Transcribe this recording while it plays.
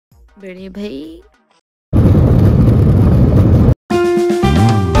बड़े भाई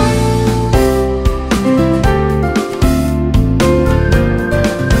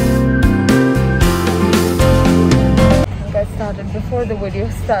before the video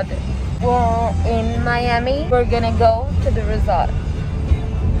started. We're in Miami. We're gonna go to the resort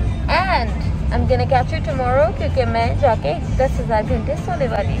and I'm gonna catch you tomorrow क्योंकि मैं जाके 10,000 घंटे सोने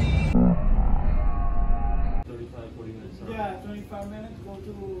वाली हूँ। 35-40 minutes. Yeah, 25 minutes. Go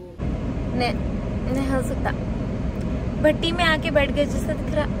to. नहीं हो सकता। भट्टी में आके बैठ गए जैसा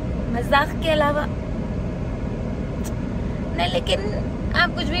दिख रहा, मजाक के अलावा नहीं। लेकिन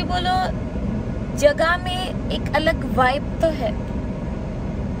आप कुछ भी बोलो, जगह में एक अलग वाइब तो है।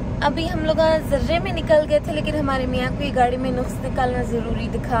 अभी हम लोग जर्रे में निकल गए थे, लेकिन हमारे मियाँ को ये गाड़ी में नुक्स निकालना ज़रूरी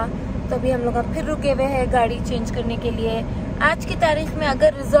दिखा, तो अभी हम लोग फिर रुके हुए हैं गाड़ी चेंज करने के लिए। आज की तारीख में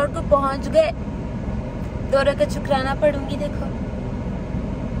अगर रिजॉर्ट को पहुंच गए तो का शुक्राना पढ़ूंगी। देखो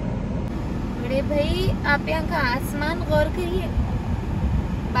बड़े भाई, आप यहाँ का आसमान गौर करिए,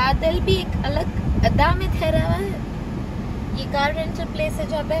 बादल भी एक अलग अदा में ठहरा हुआ है। ये कार रेंटल प्लेस है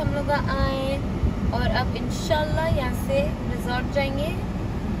जहाँ पे हम लोग आए, और अब इंशाल्लाह यहाँ से रिजॉर्ट जाएंगे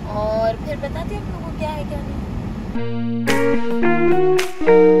और फिर बताते हैं आप लोगों को क्या है क्या नहीं।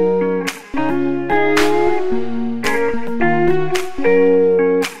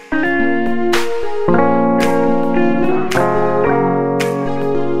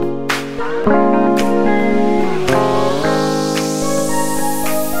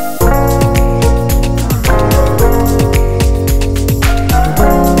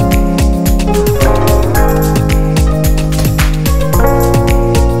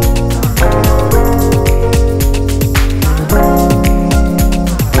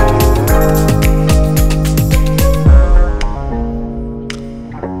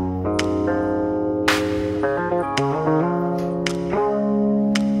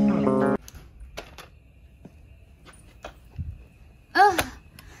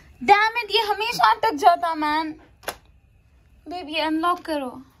 Damn it, ये हमेशा अटक जाता मैन। बेबी अनलॉक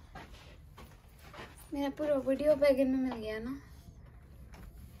करो। मेरा पूरा वीडियो बैग में मिल गया ना।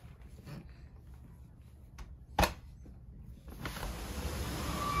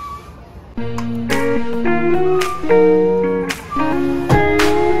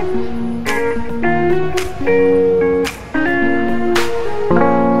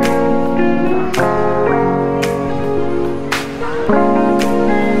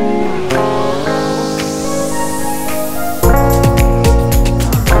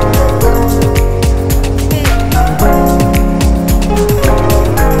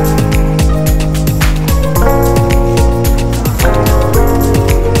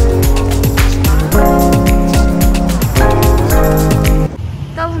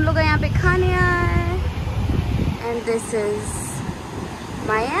 This is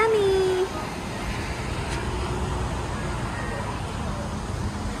Miami.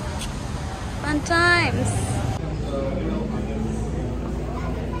 Fun times.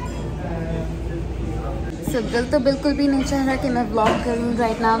 So दिल तो बिल्कुल भी नहीं चाह रहा कि मैं vlog करूँ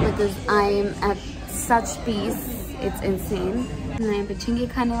right now because I am at such peace. It's insane. नए बच्चे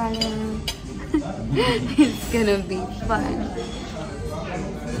खाने वाले हैं. It's gonna be fun.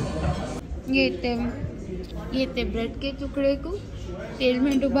 ये थे ब्रेड के टुकड़े को तेल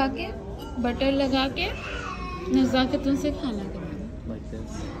में डुबा के बटर लगा के नज़ाकतों से खाना करना।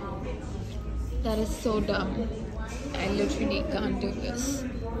 That is so dumb. I literally can't do this.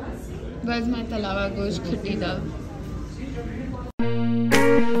 Where's my talawa gosh khatti dal?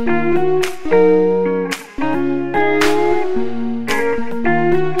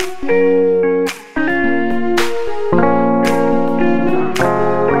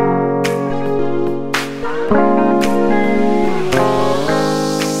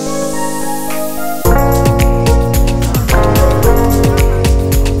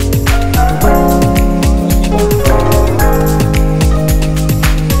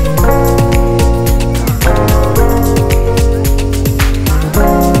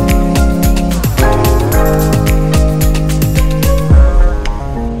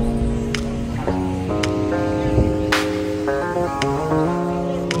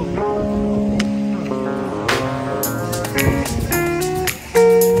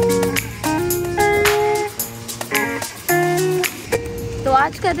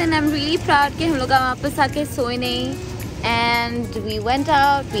 आज का दिन आई एम रियली प्राउड कि हम लोग वापस आके सोए नहीं and we went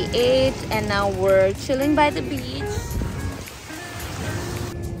out, we eight and now we are chilling by the beach.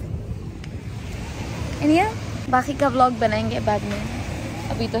 बाकी का व्लॉग बनाएंगे बाद में,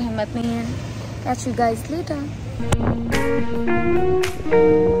 अभी तो हिम्मत नहीं है। Catch you guys later.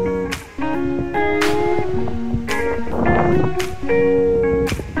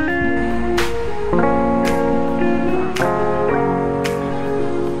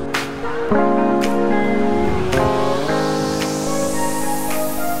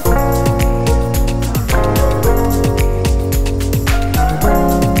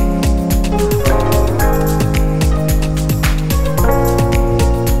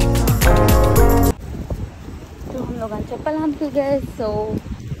 गए। सो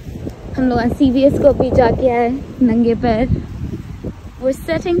हम लोग CVS को भी जाके आए नंगे पैर। We're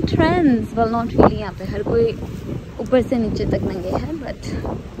setting trends. Well, not really. यहाँ पे हर कोई ऊपर से नीचे तक नंगे हैं, but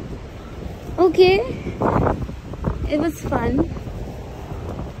okay, it was fun.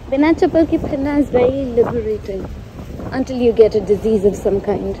 बिना चप्पल के फिरना is very liberating until you get a disease of some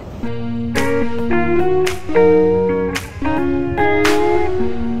kind.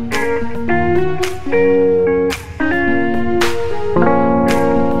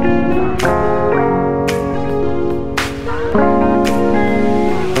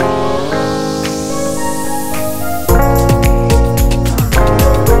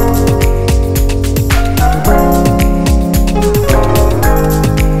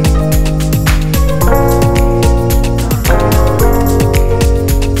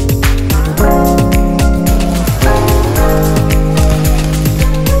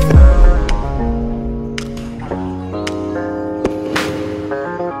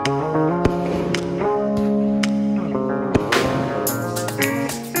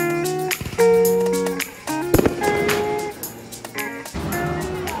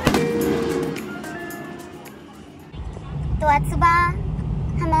 तो आज सुबह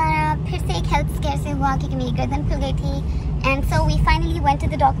हमारा फिर से एक हेल्थ स्केयर से हुआ क्योंकि मेरी गर्दन फूल गई थी and so we finally went to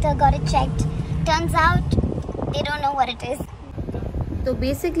the doctor, got it checked, turns out they don't know what it is. तो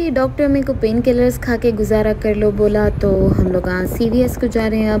बेसिकली डॉक्टर मेरे को पेन किलर्स खा के गुजारा कर लो बोला, तो हम लोग आज CVS को जा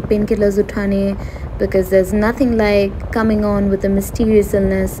रहे हैं अब पेन किलर्स उठाने, because there is nothing like coming on with a mysterious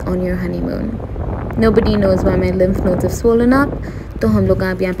illness on your honeymoon. Nobody knows why my lymph nodes have swollen up. तो हम लोग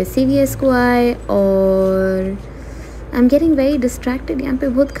आप यहाँ पे CVS को आए और I am getting very distracted. यहाँ पे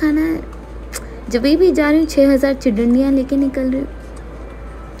बहुत खाना है, जब भी जा रही हूँ 6000 चिड़ियाँ लेके निकल रही हूँ।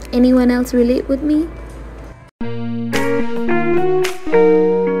 Anyone else relate with me?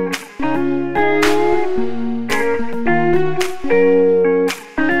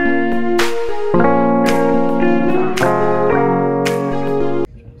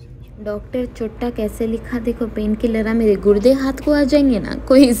 Doctor चोट्टा कैसे लिखा देखो, पेन किलर। मेरे गुर्दे हाथ को आ जाएंगे ना,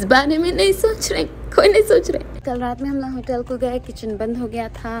 कोई इस बारे में नहीं सोच रहे, कोई नहीं सोच रहे। कल रात में हम लोग होटल को गए, किचन बंद हो गया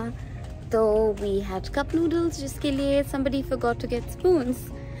था, तो वी हैड कप नूडल्स जिसके लिए somebody forgot to get spoons,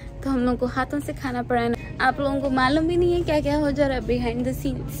 तो हम लोग को हाथों से खाना पड़ा है। आप लोगों को मालूम भी नहीं है क्या क्या हो जा रहा है बिहाइंड द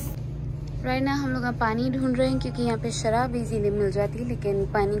सीन्स। राइट ना हम लोग पानी ढूंढ रहे हैं क्योंकि यहाँ पे शराब इजीली मिल जाती है, लेकिन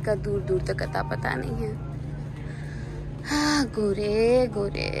पानी का दूर दूर तक अता पता नहीं है। हाँ, गोरे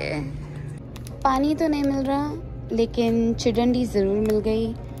गोरे। पानी तो नहीं मिल रहा, लेकिन चिडंडी ज़रूर मिल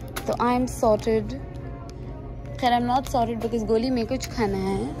गई, तो आई एम सॉर्टेड। खैर I am not sorted because गोली में कुछ खाना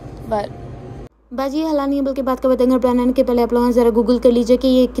है, बट बाजी हलाल नहीं है, बल्कि बात का बतंगर बनाने के पहले आप लोग ज़रा गूगल कर लीजिए कि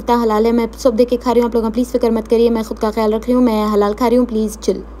ये कितना हलाल है। मैं सब देख के खा रही हूँ, आप लोग प्लीज़ फिक्र मत करिए, मैं खुद का ख्याल रख रही हूँ, मैं हलाल खा रही हूँ, प्लीज़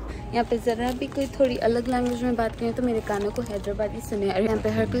चिल। यहाँ पे ज़रा भी कोई थोड़ी अलग लैंग्वेज में बात करें तो मेरे कानों को हैदराबादी सुने, और यहाँ पे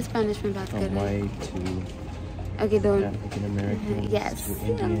हर कोई स्पेनिश में बात कर रहा है। Okay, don't. Yes,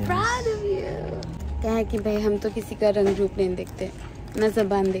 I'm proud of you. क्या है कि भाई हम तो किसी का रंग रूप नहीं देखते, ना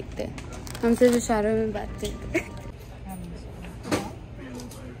ज़बान देखते, हम सिर्फ इशारों में बात करते।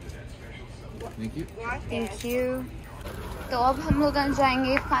 Thank you. तो अब हम लोग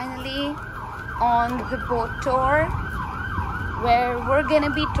जाएंगे finally on the boat tour where we're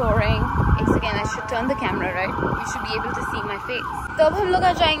gonna be touring. Once again, I should turn the camera, right? You should be able to see my face. तो अब हम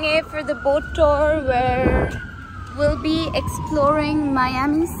लोग जाएंगे for the boat tour where we'll be exploring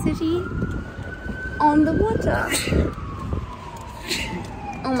Miami City on the water.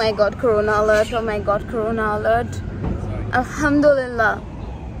 Oh my god, Corona alert. Oh my god, Corona alert. Alhamdulillah.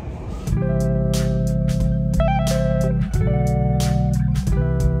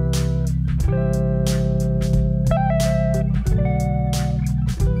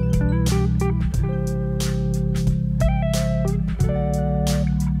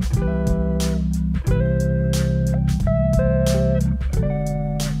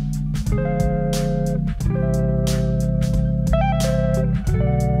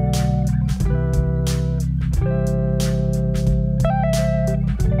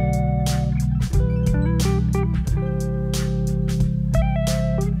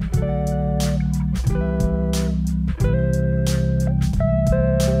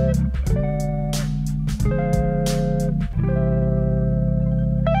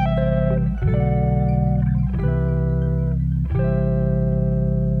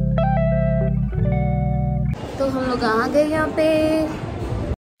 तो हम लोग आ गए यहाँ पे।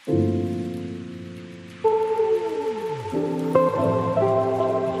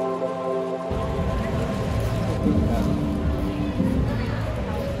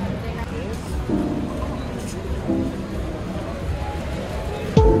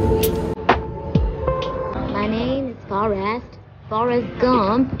 My name is Forrest. Forrest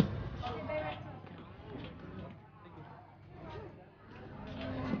Gump.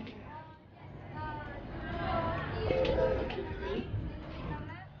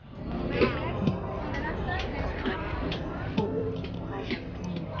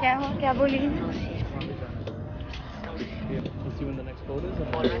 क्या हो, क्या बोली?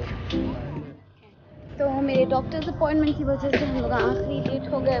 तो मेरे डॉक्टर्स अपॉइंटमेंट की वजह से हम लोग आखिरी लेट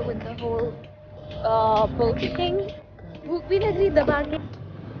हो गए विद द होल बुकिंग। भूख भी लग रही दबा के।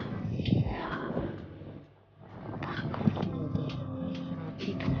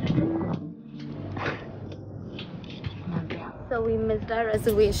 So we missed our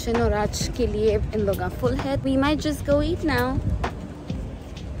reservation और आज के लिए इन लोगों का full है. We might just go eat now.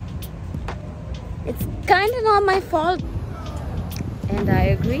 It's kind of not my fault. And I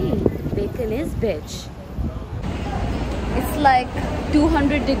agree. Bacon is bitch. It's like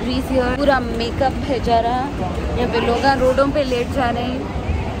 200 degrees here. पूरा मेकअप है जा रहा. यहाँ पे लोग रोडों पे लेट जा रहे हैं.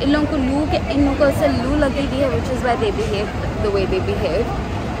 इन लोगों को ऐसे लू लगी हुई है, which is why they behave the way they behave.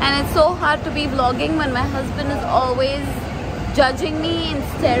 And it's so hard to be vlogging when my husband is always judging me and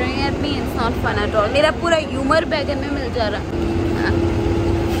staring at me. It's not fun at all. मेरा पूरा humor बैगन में मिल जा रहा.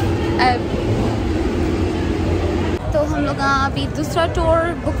 तो हम लोग अभी दूसरा टूर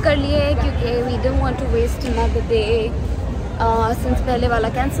बुक कर लिए क्योंकि we don't want to waste another day since पहले वाला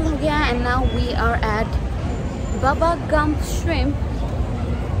कैंसिल हो गया. And now we are at Baba Gump Shrimp.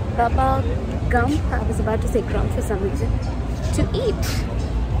 Baba Gump. I was about to say Grump for some reason. To eat.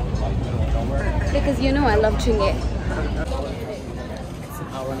 Because you know I love chinge. It's an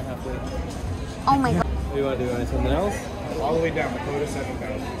hour and a half wait. Oh my god. What do you want to do? Something else? All the way down. The code is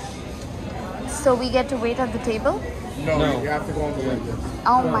 7,000. So we get to wait at the table? No, you have to go on the window.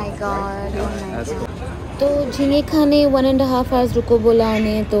 Oh my god. Oh my That's god. cool. तो झींगे खाने 1.5 hours रुको बोला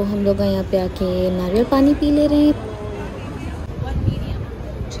उन्हें, तो हम लोग यहाँ पे आके नारियल पानी पी ले रहे हैं.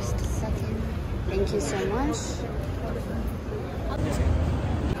 Just a second. Thank you so much.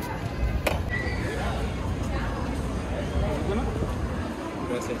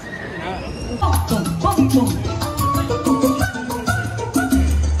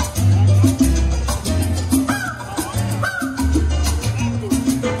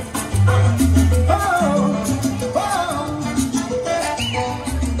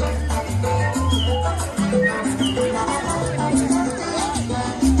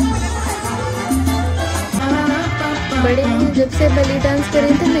 बड़े हैं जब से बली डांस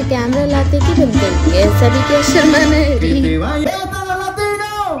करें तो मैं कैमरा लाते की बन गई. ऐसा भी क्या शर्माना है.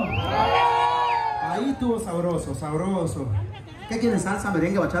 Ahí estuvo sabroso, sabroso. ¿Qué quieren? Salsa,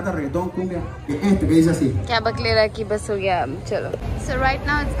 merengue, bachata, reggaetón, cumbia. Este que dice así. क्या बकले रहा कि बस हो गया. चलो. So right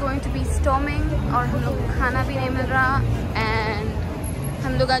now it's going to be storming और हम लोग को खाना भी नहीं मिल रहा. And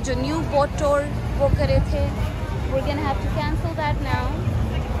हम लोग जो न्यू बोट टूर वो करे थे, we're gonna have to cancel that now.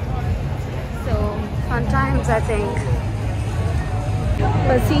 So fun times I think.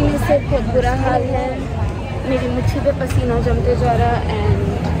 पसीने से बहुत बुरा हाल है. मेरी मुट्ठी पे पसीना जमते जा रहा and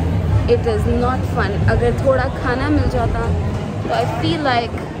it is not fun. अगर थोड़ा खाना मिल जाता तो I feel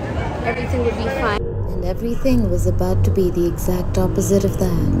like everything would be fine. And everything was about to be the exact opposite of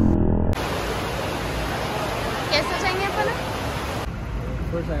that. कैसे जाएंगे अपन?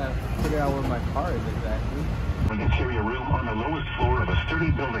 First, I gotta figure out where my car is exactly. An interior room on the lowest floor of a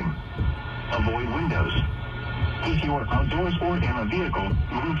sturdy building. Avoid windows. If you are outdoors or in a vehicle,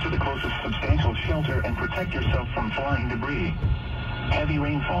 move to the closest substantial shelter and protect yourself from flying debris. Heavy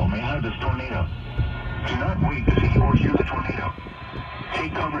rainfall may have this tornado. Do not wait to see or hear the tornado.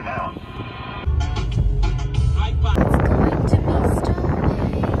 Take cover now. It's going to be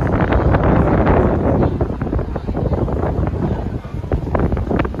storming.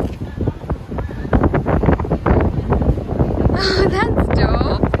 Oh, that's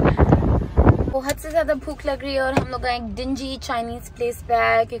dope. बहुत से ज़्यादा भूख लग रही है और हम लोग एक डिंजी चाइनीज प्लेस पे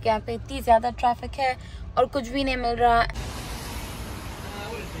आए क्योंकि यहाँ पे इतनी ज़्यादा ट्रैफिक है और कुछ भी नहीं मिल रहा.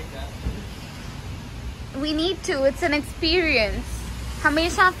 We need to. It's an experience.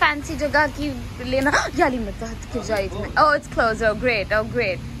 हमेशा फैंसी जगह की लेना. याली मत गिर जाए इसमें. Oh, it's closed. Oh, great. Oh,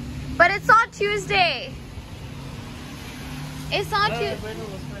 great. But it's on Tuesday. It's on Tuesday.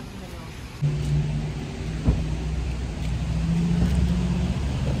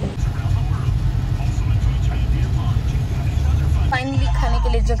 Finally खाने के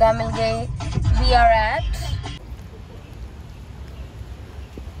लिए जगह मिल गई. We are at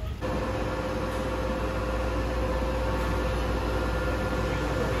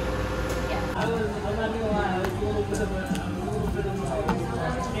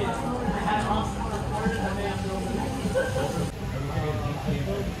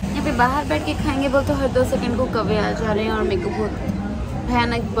बाहर बैठ के खाएंगे बोल तो हर 2 सेकंड को कवे आ जा रहे हैं और मेरे को बहुत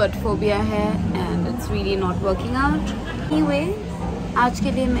भयानक बर्ड फोबिया है and it's really not working out. Anyway आज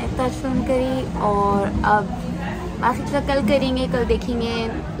के लिए मैं इतना फिल्म करी और अब बाकी चीज़ कल करेंगे, कल देखेंगे।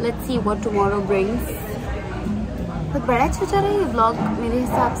 Let's see what tomorrow brings. बहुत बड़ा अच्छा चल रहा है व्लॉग मेरे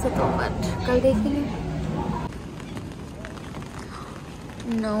हिसाब से तो, बट कल देखेंगे।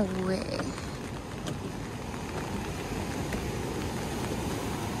 नो वे।